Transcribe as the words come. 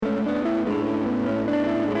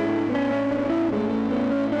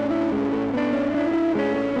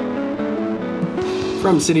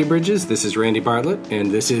From City Bridges, this is Randy Bartlett, and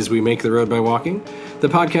this is We Make the Road by Walking, the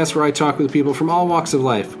podcast where I talk with people from all walks of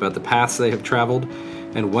life about the paths they have traveled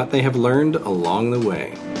and what they have learned along the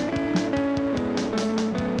way.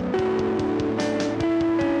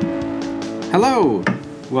 Hello!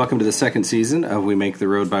 Welcome to the second season of We Make the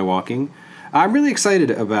Road by Walking. I'm really excited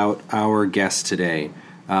about our guest today.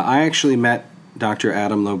 I actually met Dr.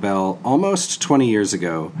 Adam Lobel almost 20 years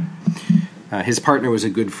ago. His partner was a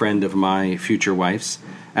good friend of my future wife's.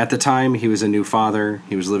 At the time, he was a new father.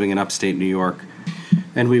 He was living in upstate New York.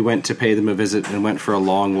 And we went to pay them a visit and went for a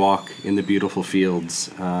long walk in the beautiful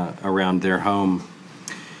fields around their home.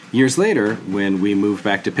 Years later, when we moved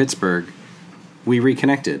back to Pittsburgh, we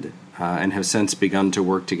reconnected and have since begun to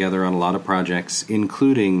work together on a lot of projects,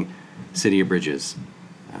 including City of Bridges.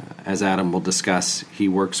 As Adam will discuss, he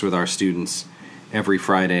works with our students every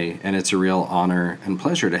Friday, and it's a real honor and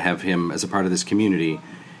pleasure to have him as a part of this community,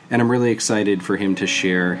 and I'm really excited for him to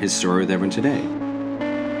share his story with everyone today.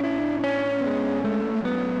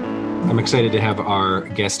 I'm excited to have our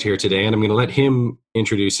guest here today, and I'm going to let him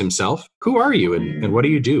introduce himself. Who are you, and what do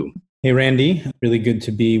you do? Hey, Randy. Really good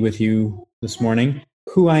to be with you this morning.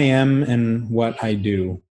 Who I am and what I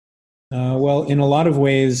do. Well, in a lot of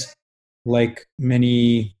ways, like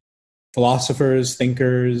many philosophers,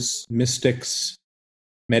 thinkers, mystics,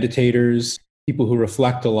 meditators, people who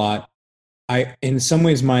reflect a lot, in some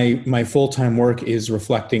ways, my full-time work is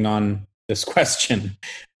reflecting on this question: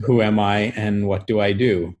 who am I and what do I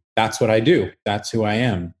do? That's what I do. That's who I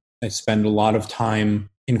am. I spend a lot of time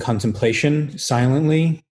in contemplation,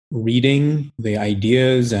 silently, reading the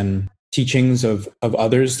ideas and teachings of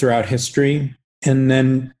others throughout history, and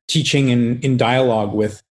then teaching in dialogue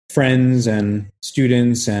with friends and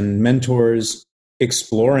students and mentors,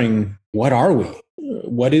 exploring what are we?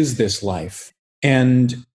 What is this life?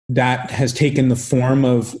 And that has taken the form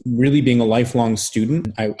of really being a lifelong student.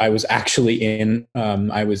 I was actually in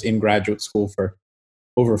graduate school for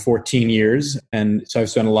over 14 years. And so I've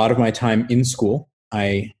spent a lot of my time in school.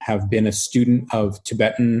 I have been a student of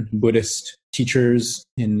Tibetan Buddhist teachers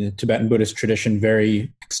in the Tibetan Buddhist tradition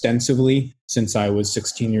very extensively since I was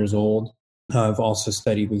 16 years old. I've also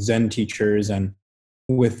studied with Zen teachers and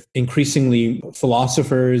with increasingly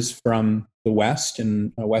philosophers from the West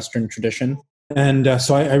and Western tradition. And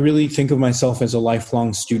so I really think of myself as a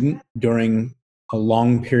lifelong student during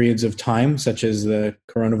long periods of time, such as the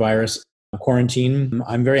coronavirus quarantine.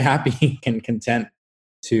 I'm very happy and content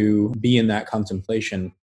to be in that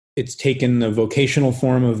contemplation. It's taken the vocational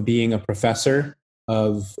form of being a professor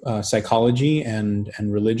of psychology and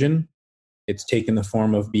religion. It's taken the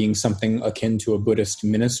form of being something akin to a Buddhist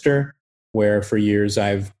minister, where for years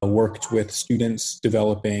I've worked with students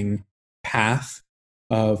developing path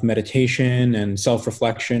of meditation and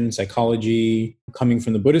self-reflection, psychology, coming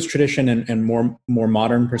from the Buddhist tradition and more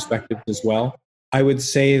modern perspectives as well. I would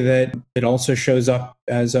say that it also shows up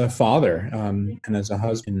as a father and as a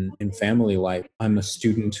husband in family life. I'm a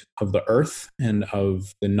student of the earth and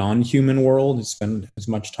of the non-human world. I spend as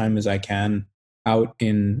much time as I can out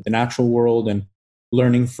in the natural world and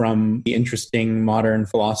learning from the interesting modern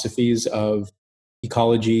philosophies of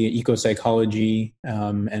ecology, eco-psychology,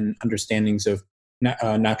 and understandings of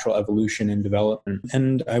natural evolution and development.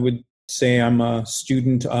 And I would say I'm a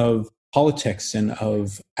student of politics and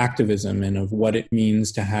of activism and of what it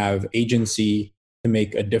means to have agency, to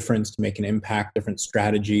make a difference, to make an impact, different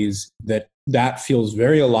strategies. That feels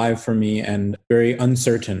very alive for me and very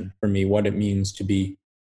uncertain for me, what it means to be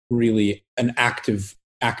really an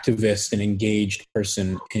activist and engaged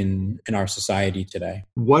person in our society today.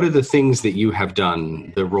 What are the things that you have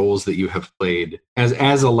done, the roles that you have played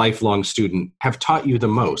as a lifelong student have taught you the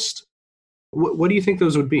most? What do you think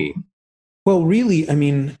those would be? Well, really, I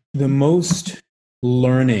mean, the most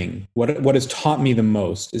learning, what has taught me the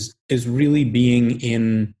most is really being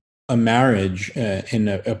in a marriage, in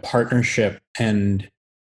a partnership and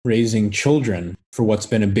raising children for what's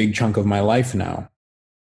been a big chunk of my life now.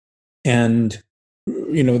 And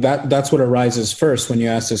you know, that's what arises first when you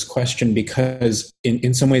ask this question, because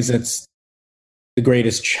in some ways that's the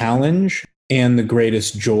greatest challenge and the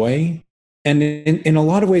greatest joy. And in a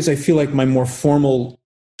lot of ways, I feel like my more formal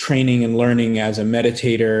training and learning as a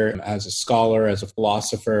meditator, as a scholar, as a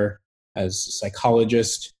philosopher, as a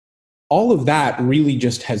psychologist, all of that really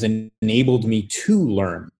just has enabled me to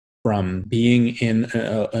learn from being in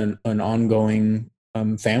an ongoing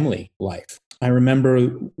family life. I remember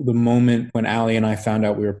the moment when Allie and I found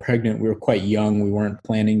out we were pregnant. We were quite young. We weren't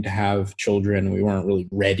planning to have children. We weren't really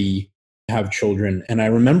ready to have children. And I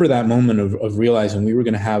remember that moment of realizing we were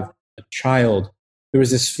going to have a child. There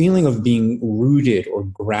was this feeling of being rooted or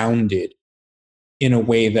grounded in a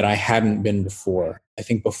way that I hadn't been before. I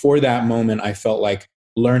think before that moment, I felt like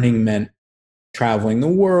learning meant traveling the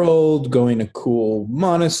world, going to cool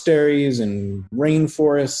monasteries and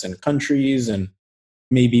rainforests and countries, and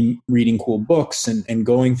maybe reading cool books and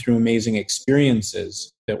going through amazing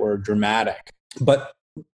experiences that were dramatic, but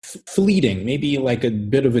fleeting, maybe like a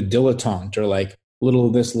bit of a dilettante or like little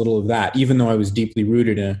of this, little of that, even though I was deeply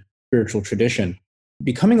rooted in a spiritual tradition.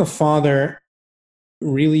 Becoming a father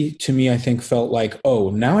really, to me, I think felt like, oh,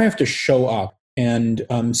 now I have to show up. And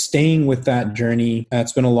staying with that journey,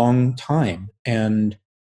 that's been a long time, and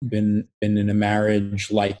been in a marriage,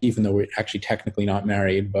 like, even though we're actually technically not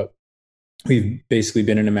married, but we've basically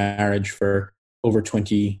been in a marriage for over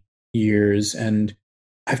 20 years. And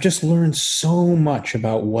I've just learned so much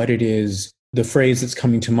about what it is. The phrase that's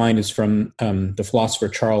coming to mind is from the philosopher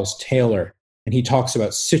Charles Taylor, and he talks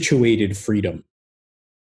about situated freedom.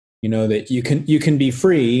 You know, that you can be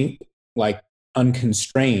free, like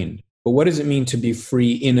unconstrained, but what does it mean to be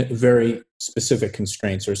free in very specific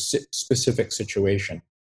constraints or specific situation?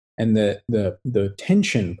 And the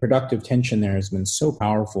tension, productive tension there has been so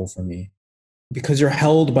powerful for me, because you're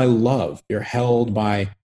held by love. You're held by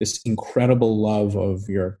this incredible love of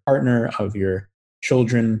your partner, of your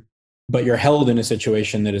children, but you're held in a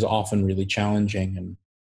situation that is often really challenging.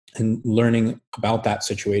 And learning about that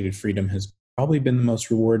situated freedom has probably been the most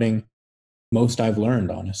rewarding, most I've learned,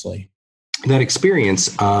 honestly. That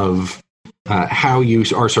experience of how you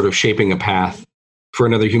are sort of shaping a path for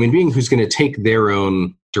another human being who's going to take their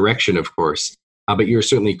own direction, of course, but you're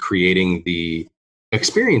certainly creating the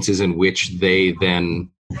experiences in which they then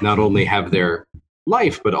not only have their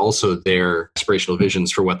life, but also their aspirational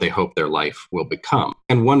visions for what they hope their life will become.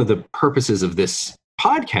 And one of the purposes of this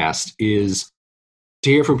podcast is to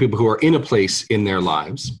hear from people who are in a place in their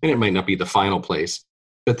lives, and it might not be the final place,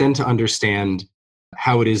 but then to understand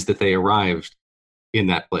how it is that they arrived in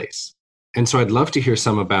that place. And so I'd love to hear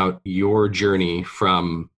some about your journey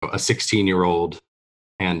from a 16-year-old,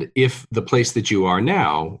 and if the place that you are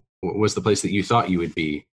now was the place that you thought you would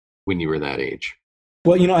be when you were that age.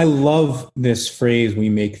 Well, you know, I love this phrase, we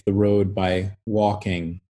make the road by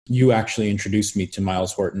walking. You actually introduced me to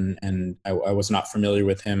Miles Horton, and I was not familiar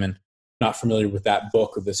with him and not familiar with that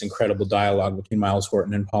book, of this incredible dialogue between Miles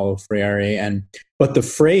Horton and Paulo Freire. But the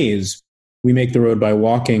phrase, we make the road by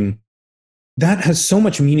walking, that has so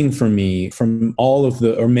much meaning for me from all of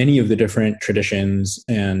the, or many of the different traditions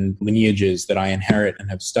and lineages that I inherit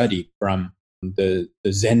and have studied, from the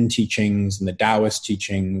Zen teachings and the Taoist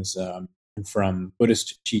teachings, from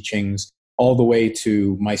Buddhist teachings, all the way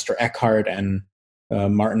to Meister Eckhart and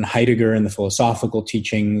Martin Heidegger and the philosophical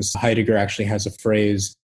teachings. Heidegger actually has a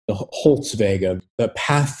phrase, the Holzwege, the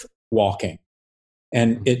path walking.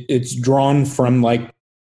 And it's drawn from like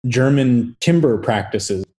German timber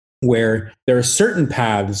practices, where there are certain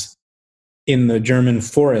paths in the German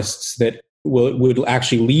forests that would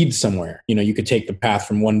actually lead somewhere. You know, you could take the path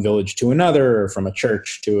from one village to another, or from a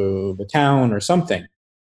church to the town or something.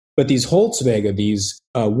 But these Holzwege, these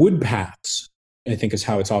wood paths, I think is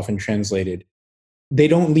how it's often translated, they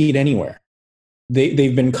don't lead anywhere.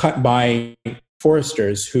 They've been cut by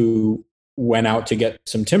foresters who went out to get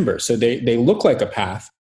some timber. So they look like a path,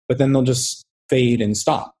 but then they'll just fade and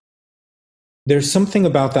stop. There's something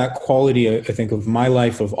about that quality, I think, of my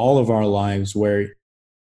life, of all of our lives, where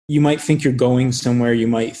you might think you're going somewhere, you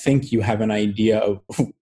might think you have an idea of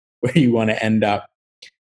where you want to end up,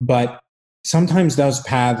 but sometimes those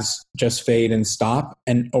paths just fade and stop,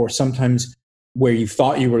 or sometimes where you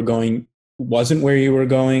thought you were going wasn't where you were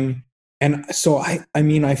going. And so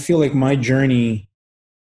I feel like my journey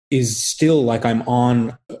is still like I'm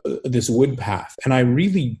on this wood path, and I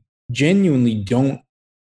really genuinely don't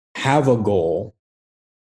have a goal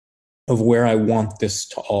of where I want this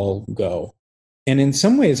to all go. And in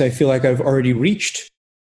some ways, I feel like I've already reached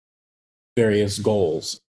various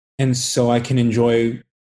goals. And so I can enjoy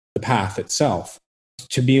the path itself.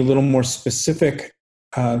 To be a little more specific,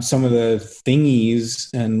 some of the thingies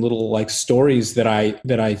and little like stories that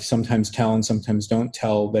I sometimes tell and sometimes don't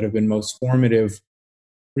tell that have been most formative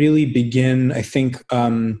really begin, I think,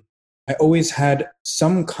 I always had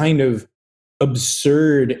some kind of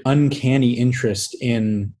absurd, uncanny interest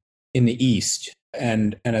in the East.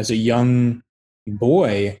 And as a young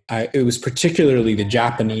boy, it was particularly the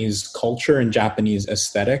Japanese culture and Japanese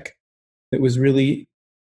aesthetic that was really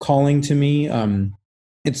calling to me.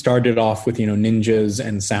 It started off with, ninjas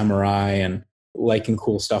and samurai and liking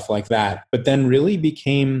cool stuff like that, but then really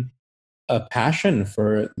became a passion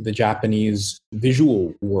for the Japanese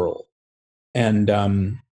visual world and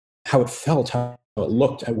how it felt, how it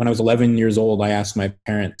looked. When I was 11 years old, I asked my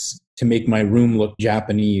parents to make my room look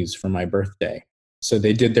Japanese for my birthday. So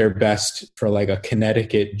they did their best for like a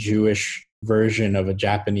Connecticut Jewish version of a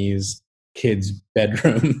Japanese kid's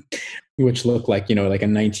bedroom, which looked like, like a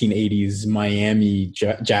 1980s Miami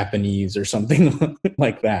Japanese or something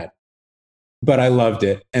like that. But I loved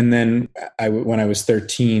it. And then when I was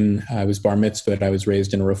 13, I was bar mitzvahed. I was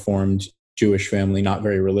raised in a Reformed Jewish family, not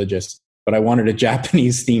very religious, but I wanted a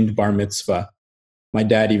Japanese themed bar mitzvah. My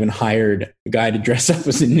dad even hired a guy to dress up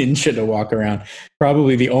as a ninja to walk around.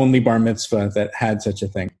 Probably the only bar mitzvah that had such a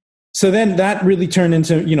thing. So then that really turned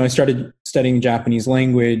into, I started studying Japanese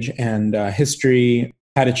language and history.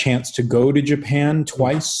 Had a chance to go to Japan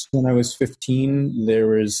twice when I was 15. There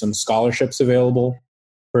was some scholarships available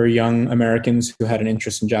for young Americans who had an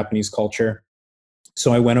interest in Japanese culture.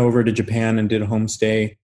 So I went over to Japan and did a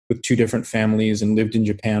homestay with 2 different families and lived in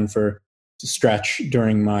Japan for a stretch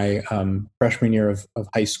during my freshman year of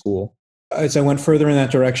high school. As I went further in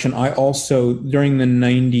that direction, I also, during the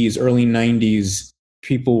 90s, early 90s,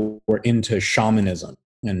 people were into shamanism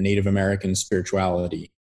and Native American spirituality.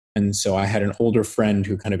 And so I had an older friend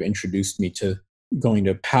who kind of introduced me to going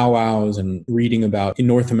to powwows and reading about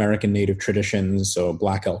North American Native traditions, so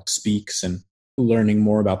Black Elk Speaks, and learning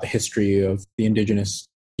more about the history of the indigenous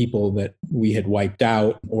people that we had wiped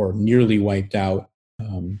out or nearly wiped out,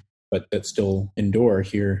 but that still endure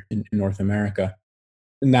here in North America.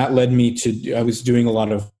 And that led me to, I was doing a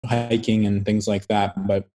lot of hiking and things like that,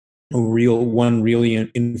 but one really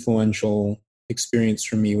influential experience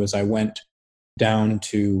for me was I went down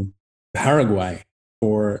to Paraguay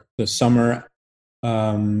for the summer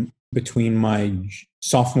between my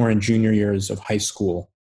sophomore and junior years of high school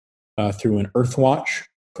through an Earthwatch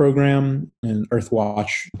program. And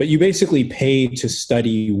Earthwatch, but you basically pay to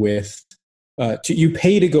study with, you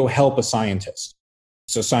pay to go help a scientist.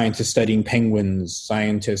 So scientists studying penguins,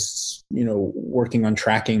 scientists, working on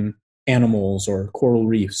tracking animals or coral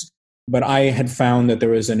reefs. But I had found that there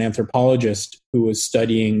was an anthropologist who was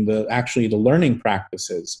studying the learning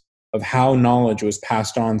practices of how knowledge was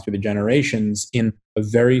passed on through the generations in a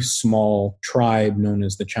very small tribe known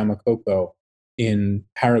as the Chamacoco in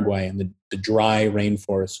Paraguay, in the dry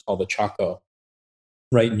rainforest called the Chaco,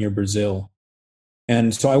 right near Brazil.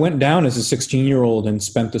 And so I went down as a 16-year-old and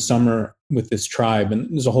spent the summer with this tribe. And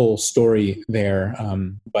there's a whole story there.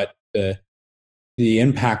 But the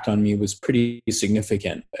impact on me was pretty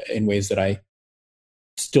significant in ways that I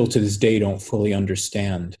still to this day don't fully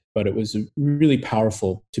understand. But it was really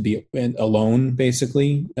powerful to be alone,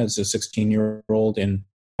 basically, as a 16-year-old in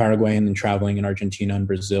Paraguay and then traveling in Argentina and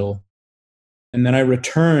Brazil. And then I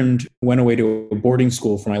returned, went away to a boarding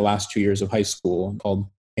school for my last 2 years of high school called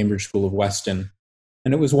Cambridge School of Weston.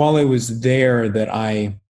 And it was while I was there that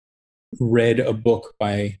I read a book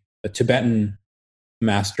by a Tibetan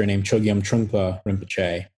master named Chogyam Trungpa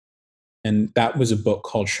Rinpoche. And that was a book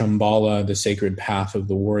called Shambhala, The Sacred Path of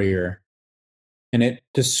the Warrior. And it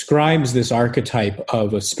describes this archetype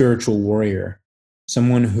of a spiritual warrior,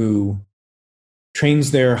 someone who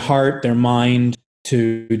trains their heart, their mind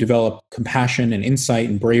to develop compassion and insight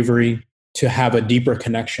and bravery, to have a deeper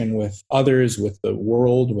connection with others, with the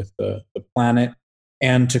world, with the planet,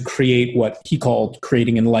 and to create what he called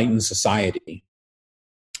creating enlightened society.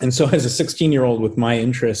 And so as a 16-year-old with my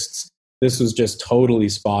interests, this was just totally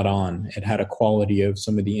spot on. It had a quality of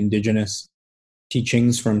some of the indigenous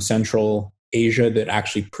teachings from Central Asia that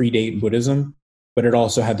actually predate Buddhism, but it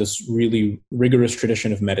also had this really rigorous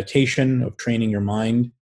tradition of meditation, of training your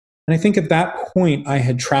mind. And I think at that point, I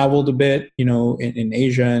had traveled a bit, in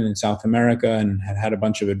Asia and in South America, and had had a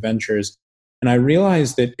bunch of adventures. And I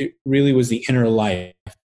realized that it really was the inner life,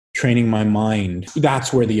 training my mind.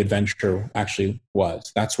 That's where the adventure actually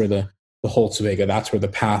was. That's where the Holzwege, that's where the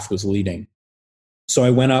path was leading. So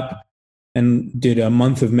I went up and did a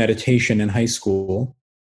month of meditation in high school.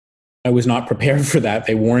 I was not prepared for that.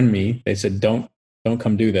 They warned me. They said, don't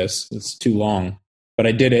come do this. It's too long. But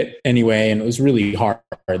I did it anyway, and it was really hard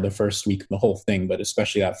the first week, the whole thing, but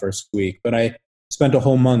especially that first week. But I spent a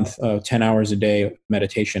whole month, 10 hours a day of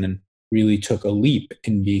meditation, and really took a leap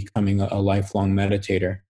in becoming a lifelong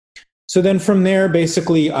meditator. So then from there,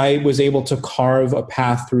 basically, I was able to carve a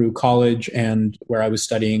path through college, and where I was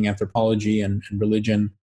studying anthropology and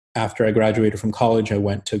religion. After I graduated from college, I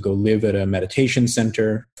went to go live at a meditation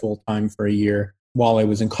center full-time for a year. While I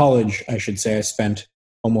was in college, I should say, I spent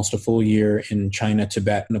almost a full year in China,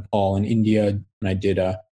 Tibet, Nepal, and India. And I did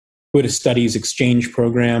a Buddhist studies exchange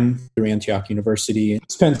program through Antioch University.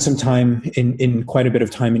 Spent some time in quite a bit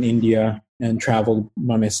of time in India, and traveled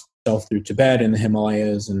by myself through Tibet and the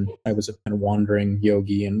Himalayas. And I was a kind of wandering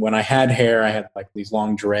yogi. And when I had hair, I had like these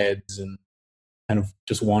long dreads and kind of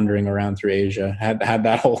just wandering around through Asia. Had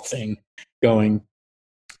that whole thing going.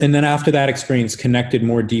 And then after that experience, connected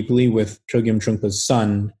more deeply with Chogyam Trungpa's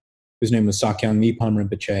son, whose name was Sakyong Mipham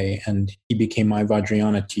Rinpoche, and he became my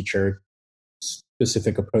Vajrayana teacher,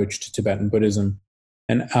 specific approach to Tibetan Buddhism.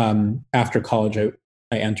 And after college,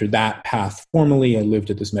 I entered that path formally. I lived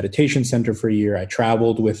at this meditation center for a year. I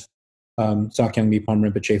traveled with Sakyong Mipham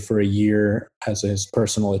Rinpoche for a year as his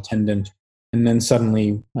personal attendant. And then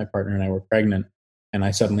suddenly my partner and I were pregnant, and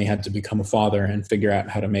I suddenly had to become a father and figure out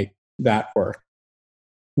how to make that work,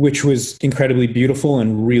 which was incredibly beautiful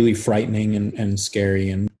and really frightening and scary.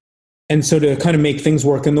 And so to kind of make things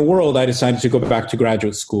work in the world, I decided to go back to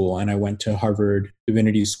graduate school, and I went to Harvard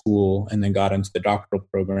Divinity School and then got into the doctoral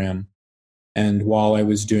program. And while I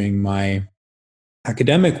was doing my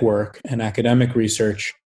academic work and academic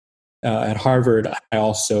research at Harvard, I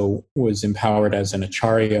also was empowered as an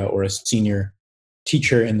acharya, or a senior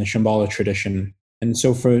teacher in the Shambhala tradition. And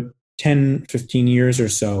so for 10, 15 years or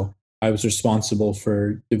so, I was responsible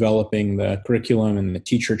for developing the curriculum and the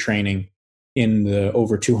teacher training in the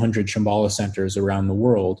over 200 Shambhala centers around the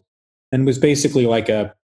world, and was basically like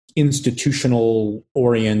a institutional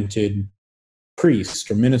oriented priest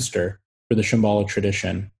or minister for the Shambhala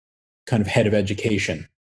tradition, kind of head of education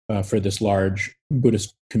for this large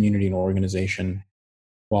Buddhist community and organization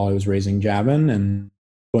while I was raising Javan and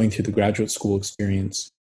going through the graduate school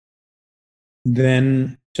experience.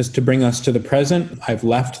 Then, just to bring us to the present, I've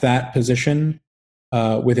left that position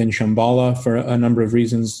within Shambhala for a number of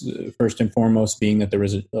reasons. First and foremost being that there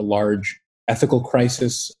was a large ethical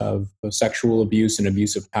crisis of sexual abuse and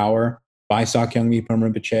abuse of power by Sakyong Mipham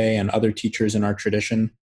Rinpoche and other teachers in our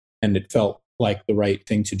tradition. And it felt like the right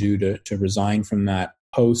thing to do to resign from that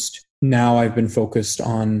post. Now I've been focused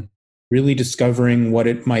on really discovering what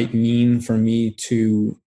it might mean for me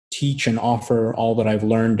to teach and offer all that I've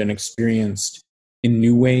learned and experienced in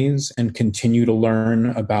new ways, and continue to learn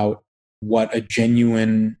about what a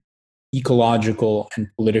genuine ecological and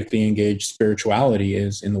politically engaged spirituality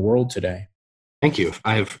is in the world today. Thank you.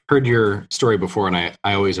 I've heard your story before, and I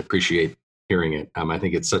always appreciate hearing it. I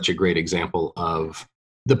think it's such a great example of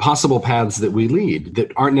the possible paths that we lead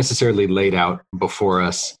that aren't necessarily laid out before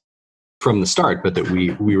us from the start, but that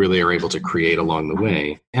we really are able to create along the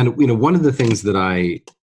way. And one of the things that I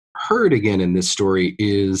heard again in this story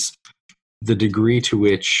is the degree to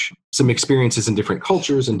which some experiences in different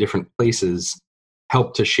cultures and different places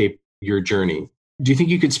help to shape your journey. Do you think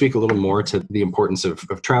you could speak a little more to the importance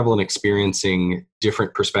of travel and experiencing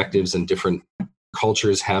different perspectives and different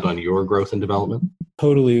cultures had on your growth and development?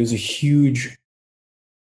 Totally. It was a huge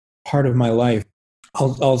part of my life.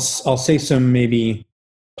 I'll say some maybe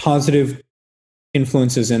positive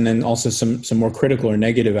influences, and then also some more critical or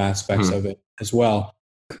negative aspects of it as well.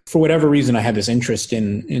 For whatever reason, I had this interest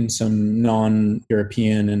in some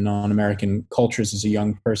non-European and non-American cultures as a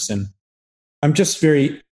young person. I'm just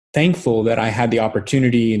very thankful that I had the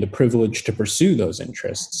opportunity and the privilege to pursue those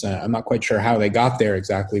interests. I'm not quite sure how they got there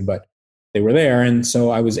exactly, but they were there. And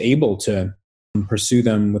so I was able to pursue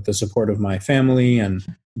them with the support of my family, and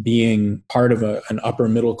being part of an upper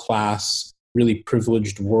middle class, really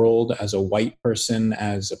privileged world as a white person,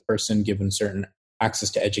 as a person given certain access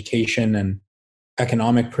to education and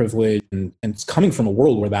economic privilege, and it's coming from a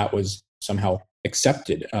world where that was somehow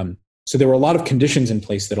accepted. So there were a lot of conditions in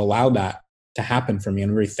place that allowed that to happen for me.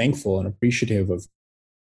 I'm very thankful and appreciative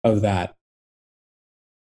of that.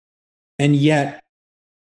 And yet,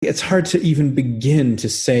 it's hard to even begin to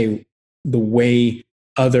say the way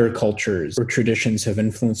other cultures or traditions have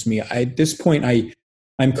influenced me. At this point,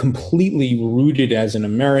 I'm completely rooted as an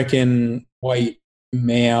American white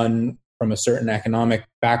man from a certain economic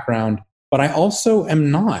background, but I also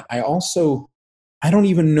am not. I don't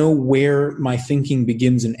even know where my thinking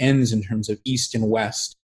begins and ends in terms of East and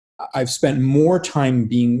West. I've spent more time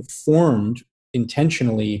being formed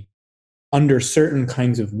intentionally under certain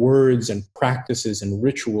kinds of words and practices and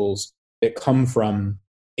rituals that come from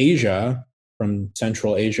Asia, from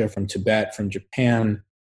Central Asia, from Tibet, from Japan,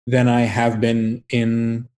 than I have been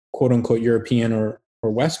in quote unquote European or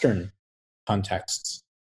Western contexts.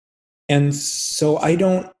 And so I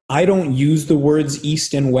don't use the words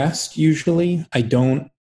East and West usually. I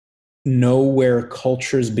don't know where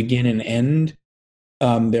cultures begin and end.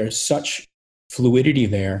 There's such fluidity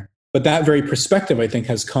there. But that very perspective, I think,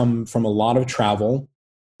 has come from a lot of travel,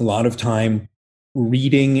 a lot of time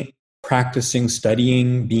reading, practicing,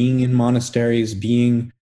 studying, being in monasteries,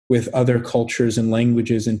 being with other cultures and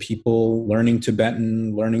languages and people, learning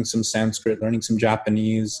Tibetan, learning some Sanskrit, learning some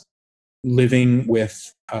Japanese, living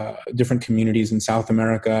with different communities in South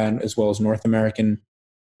America and as well as North American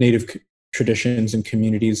native traditions and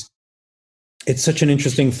communities. It's such an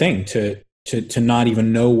interesting thing to to not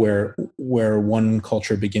even know where one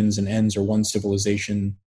culture begins and ends, or one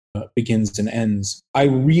civilization begins and ends. I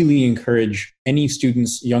really encourage any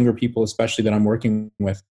students, younger people especially, that I'm working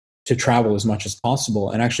with, to travel as much as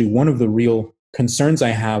possible. And actually, one of the real concerns I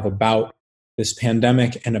have about this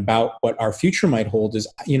pandemic and about what our future might hold is,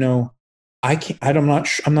 I'm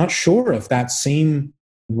not sure if that same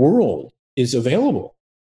world is available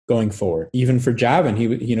going forward. Even for Javin,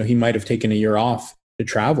 he might have taken a year off to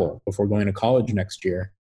travel before going to college next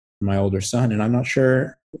year, my older son, and I'm not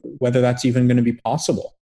sure whether that's even going to be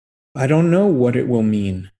possible. I don't know what it will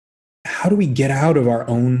mean. How do we get out of our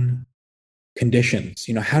own conditions?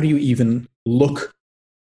 How do you even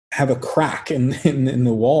have a crack in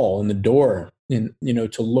the wall, in the door,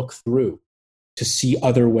 to look through, to see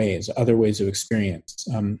other ways of experience?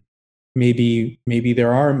 Maybe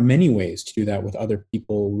there are many ways to do that with other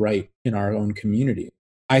people right in our own community.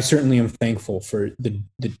 I certainly am thankful for the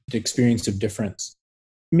experience of difference.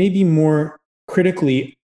 Maybe more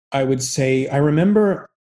critically, I would say I remember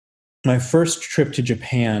my first trip to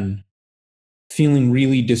Japan feeling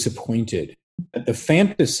really disappointed at the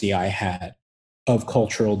fantasy I had of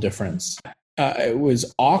cultural difference. It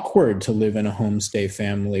was awkward to live in a homestay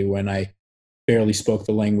family when I barely spoke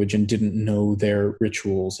the language and didn't know their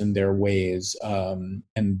rituals and their ways, and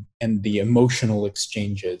the emotional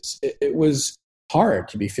exchanges. It was hard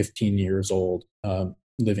to be 15 years old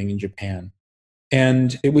living in Japan.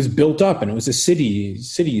 And it was built up, and it was a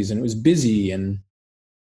cities, and it was busy, and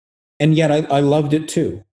yet I loved it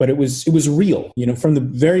too. But it was real. From the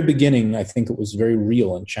very beginning, I think it was very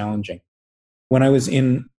real and challenging. When I was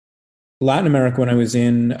in Latin America, when I was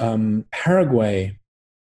in Paraguay,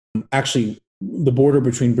 actually the border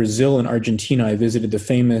between Brazil and Argentina, I visited the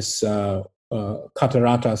famous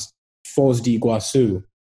Cataratas Foz de Iguaçu,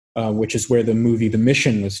 which is where the movie The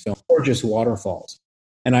Mission was filmed. Gorgeous waterfalls.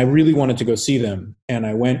 And I really wanted to go see them. And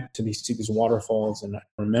I went to see these waterfalls. And I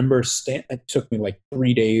remember it took me like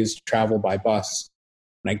 3 days to travel by bus.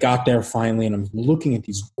 And I got there finally, and I'm looking at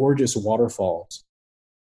these gorgeous waterfalls.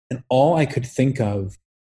 And all I could think of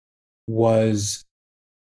was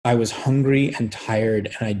I was hungry and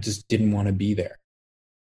tired, and I just didn't want to be there.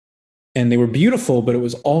 And they were beautiful, but it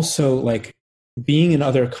was also like being in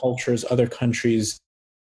other cultures, other countries.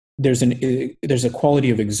 There's a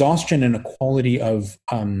quality of exhaustion and a quality of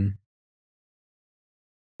going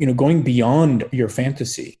beyond your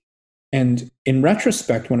fantasy. And in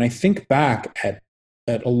retrospect, when I think back at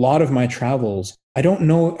a lot of my travels, I don't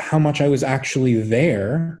know how much I was actually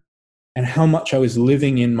there and how much I was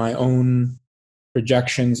living in my own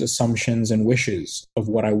projections, assumptions, and wishes of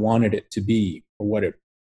what I wanted it to be,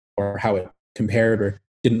 or how it compared or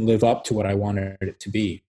didn't live up to what I wanted it to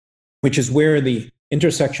be, which is where the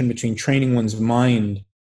intersection between training one's mind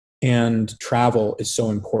and travel is so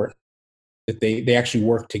important, that they actually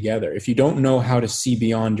work together. If you don't know how to see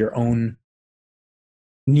beyond your own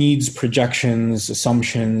needs, projections,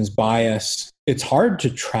 assumptions, bias, it's hard to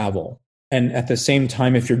travel. And at the same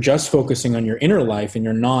time, if you're just focusing on your inner life and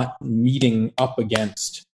you're not meeting up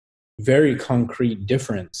against very concrete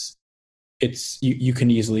difference, you can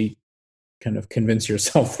easily kind of convince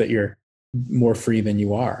yourself that you're more free than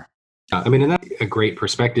you are. I mean, and that's a great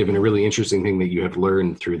perspective and a really interesting thing that you have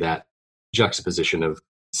learned through that juxtaposition of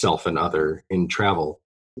self and other in travel.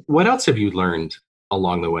 What else have you learned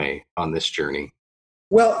along the way on this journey?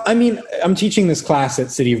 Well, I mean, I'm teaching this class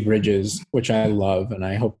at City of Bridges, which I love, and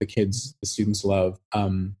I hope the students love,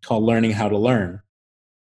 called Learning How to Learn.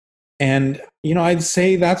 And, I'd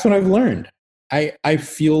say that's what I've learned. I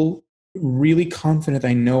feel really confident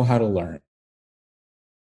I know how to learn.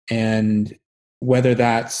 And whether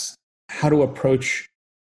that's how to approach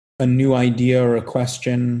a new idea or a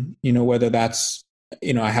question, whether that's,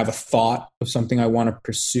 I have a thought of something I want to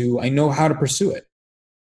pursue, I know how to pursue it.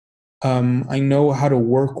 I know how to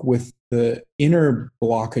work with the inner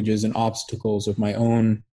blockages and obstacles of my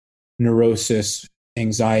own neurosis,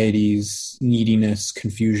 anxieties, neediness,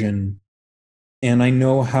 confusion. And I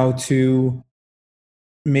know how to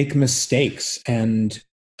make mistakes and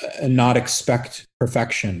not expect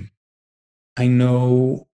perfection. I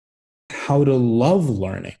know how to love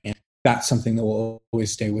learning. And that's something that will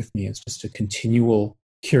always stay with me. It's just a continual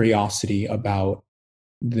curiosity about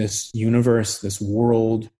this universe, this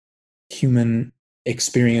world, human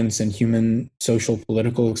experience and human social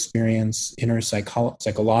political experience, inner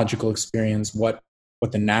psychological experience, what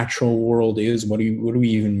the natural world is, what do we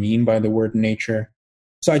even mean by the word nature.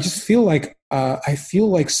 So I just feel like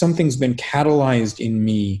something's been catalyzed in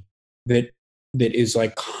me that is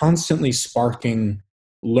like constantly sparking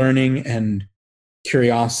learning and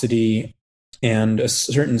curiosity and a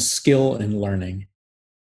certain skill in learning.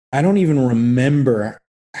 I don't even remember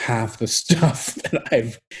half the stuff that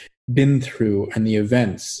I've been through and the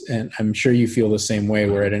events. And I'm sure you feel the same way.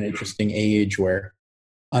 We're at an interesting age where,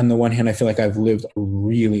 on the one hand, I feel like I've lived a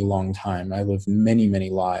really long time. I lived many, many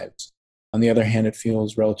lives. On the other hand, it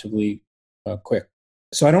feels relatively quick.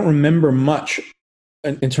 So I don't remember much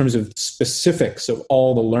in terms of specifics of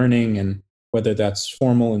all the learning, and whether that's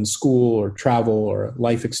formal in school or travel or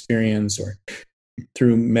life experience or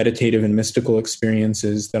through meditative and mystical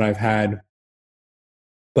experiences that I've had.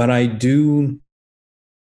 But I do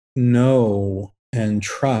know and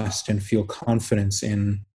trust and feel confidence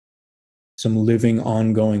in some living,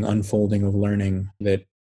 ongoing unfolding of learning that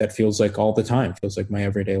feels like all the time, feels like my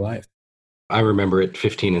everyday life. I remember at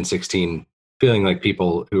 15 and 16 feeling like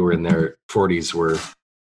people who were in their 40s were,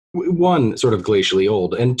 one, sort of glacially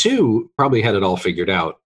old, and two, probably had it all figured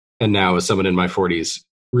out. And now, as someone in my 40s,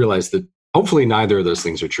 realize that hopefully neither of those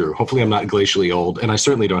things are true. Hopefully I'm not glacially old, and I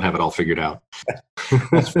certainly don't have it all figured out.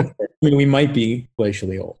 That's for sure. I mean, we might be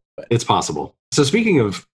glacially old, but it's possible. So speaking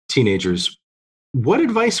of teenagers, what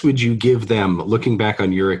advice would you give them, looking back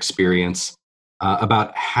on your experience,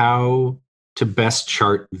 about how to best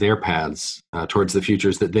chart their paths towards the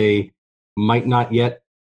futures that they might not yet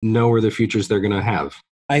know are the futures they're going to have?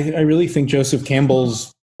 I really think Joseph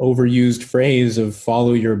Campbell's overused phrase of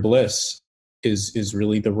 "follow your bliss" is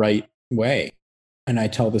really the right way. And I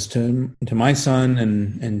tell this to my son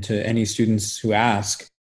and to any students who ask,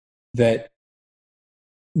 that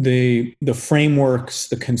the frameworks,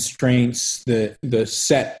 the constraints, the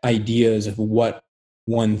set ideas of what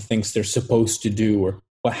one thinks they're supposed to do,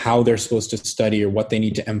 or how they're supposed to study, or what they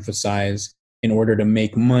need to emphasize in order to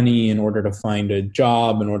make money, in order to find a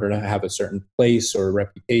job, in order to have a certain place or a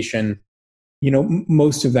reputation,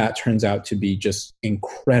 most of that turns out to be just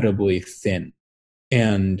incredibly thin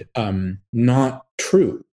and not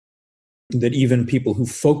true. That even people who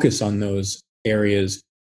focus on those areas,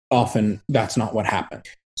 often that's not what happened.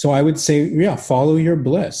 So I would say, follow your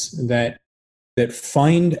bliss. That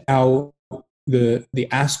find out the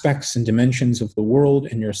aspects and dimensions of the world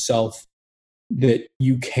and yourself that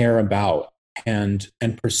you care about, and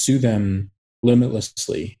pursue them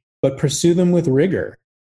limitlessly, but pursue them with rigor.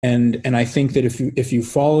 And I think that if you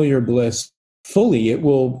follow your bliss fully, it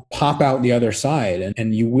will pop out the other side,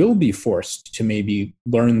 and you will be forced to maybe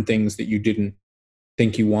learn things that you didn't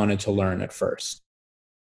think you wanted to learn at first.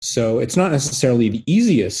 So it's not necessarily the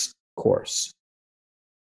easiest course,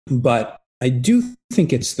 but I do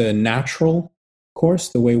think it's the natural course,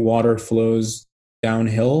 the way water flows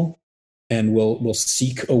downhill and will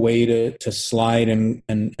seek a way to slide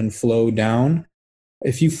and flow down.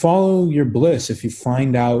 If you follow your bliss, if you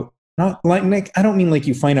find out, not like I don't mean like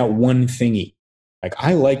you find out one thingy, like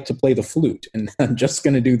I like to play the flute and I'm just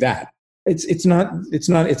going to do that. It's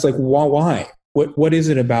like, why? What is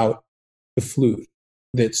it about the flute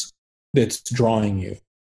that's drawing you?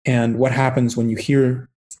 And what happens when you hear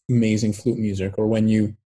amazing flute music, or when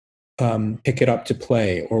you pick it up to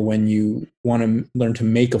play, or when you want to learn to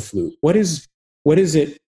make a flute? What is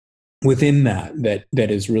it within that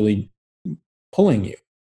is really pulling you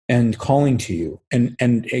and calling to you, and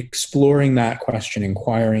exploring that question,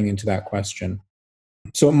 inquiring into that question?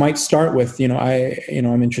 So it might start with,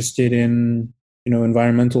 I'm interested in,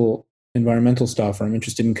 environmental stuff, or I'm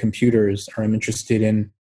interested in computers, or I'm interested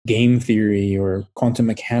in game theory or quantum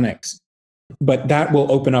mechanics. But that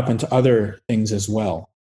will open up into other things as well.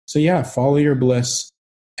 So follow your bliss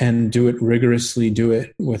and do it rigorously. Do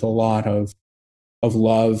it with a lot of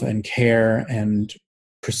love and care and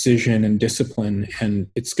precision and discipline, and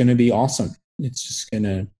it's going to be awesome. It's going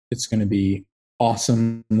to be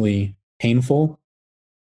awesomely painful,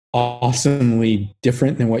 awesomely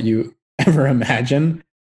different than what you ever imagine,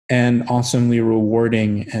 and awesomely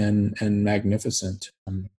rewarding and magnificent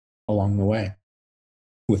along the way,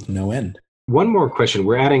 with no end. One more question.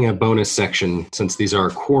 We're adding a bonus section since these are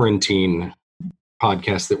quarantine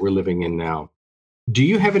podcasts that we're living in now. Do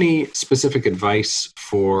you have any specific advice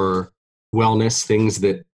for wellness, things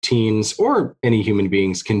that teens or any human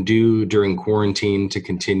beings can do during quarantine to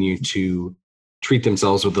continue to treat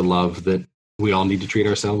themselves with the love that we all need to treat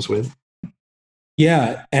ourselves with?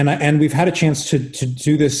 Yeah, and we've had a chance to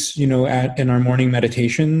do this, in our morning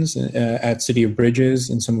meditations at City of Bridges,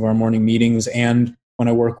 in some of our morning meetings, and when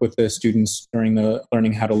I work with the students during the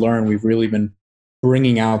Learning How to Learn. We've really been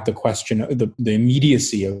bringing out the question, the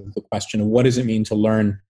immediacy of the question of what does it mean to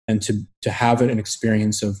learn and to have an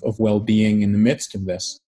experience of well-being in the midst of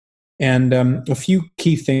this. And a few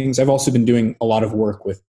key things. I've also been doing a lot of work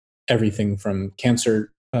with everything from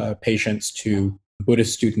cancer patients to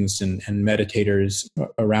Buddhist students and meditators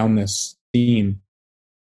around this theme.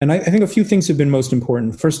 And I think a few things have been most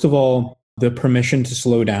important. First of all, the permission to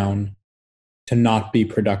slow down, to not be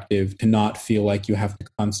productive, to not feel like you have to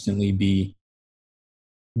constantly be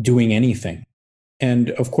doing anything. And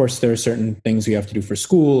of course, there are certain things you have to do for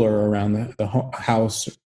school or around the house,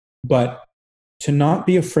 but to not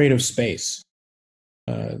be afraid of space,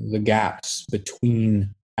 the gaps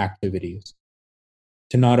between activities,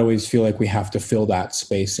 to not always feel like we have to fill that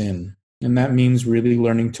space in. And that means really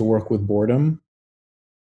learning to work with boredom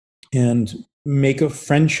and make a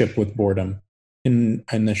friendship with boredom. In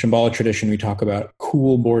the Shambhala tradition, we talk about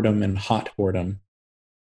cool boredom and hot boredom.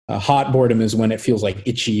 Hot boredom is when it feels like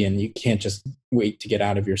itchy and you can't just wait to get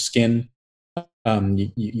out of your skin.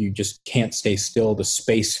 You just can't stay still. The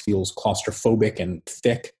space feels claustrophobic and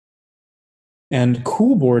thick. And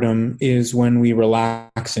cool boredom is when we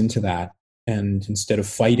relax into that. And instead of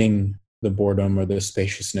fighting the boredom or the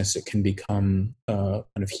spaciousness, it can become kind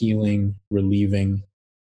of healing, relieving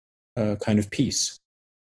kind of peace.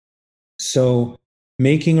 So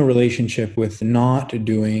making a relationship with not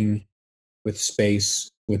doing, with space,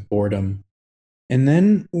 with boredom. And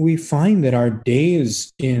then we find that our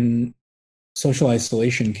days in social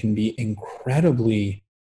isolation can be incredibly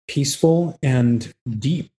peaceful and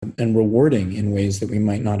deep and rewarding in ways that we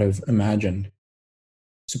might not have imagined.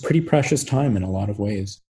 It's a pretty precious time in a lot of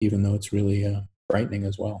ways, even though it's really frightening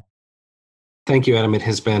as well. Thank you, Adam. It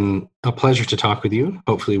has been a pleasure to talk with you.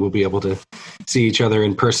 Hopefully we'll be able to see each other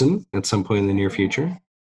in person at some point in the near future.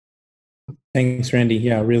 Thanks, Randy.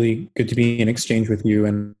 Yeah, really good to be in exchange with you,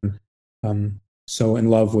 and so in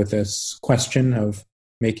love with this question of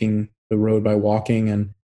making the road by walking,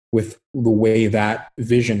 and with the way that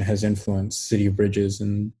vision has influenced City of Bridges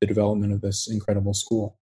and the development of this incredible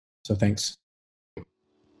school. So thanks.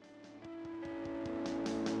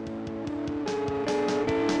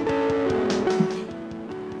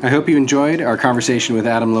 I hope you enjoyed our conversation with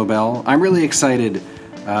Adam Lobel. I'm really excited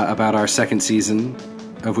about our second season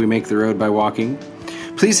of We Make the Road by Walking.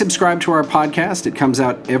 Please subscribe to our podcast. It comes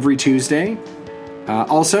out every Tuesday.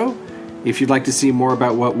 Also, if you'd like to see more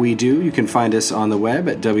about what we do, you can find us on the web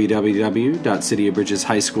at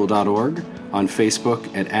www.cityofbridgeshighschool.org, on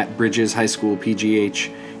Facebook at Bridges High School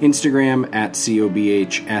PGH, Instagram at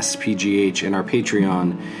COBHSPGH, and our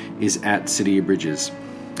Patreon is at City of Bridges.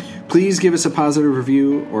 Please give us a positive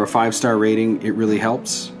review or a 5-star rating. It really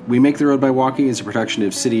helps. We Make the Road by Walking is a production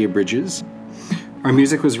of City of Bridges. Our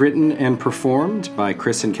music was written and performed by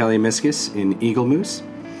Chris and Kelly Miskus in Eagle Moose.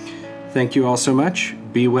 Thank you all so much.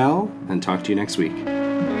 Be well, and talk to you next week.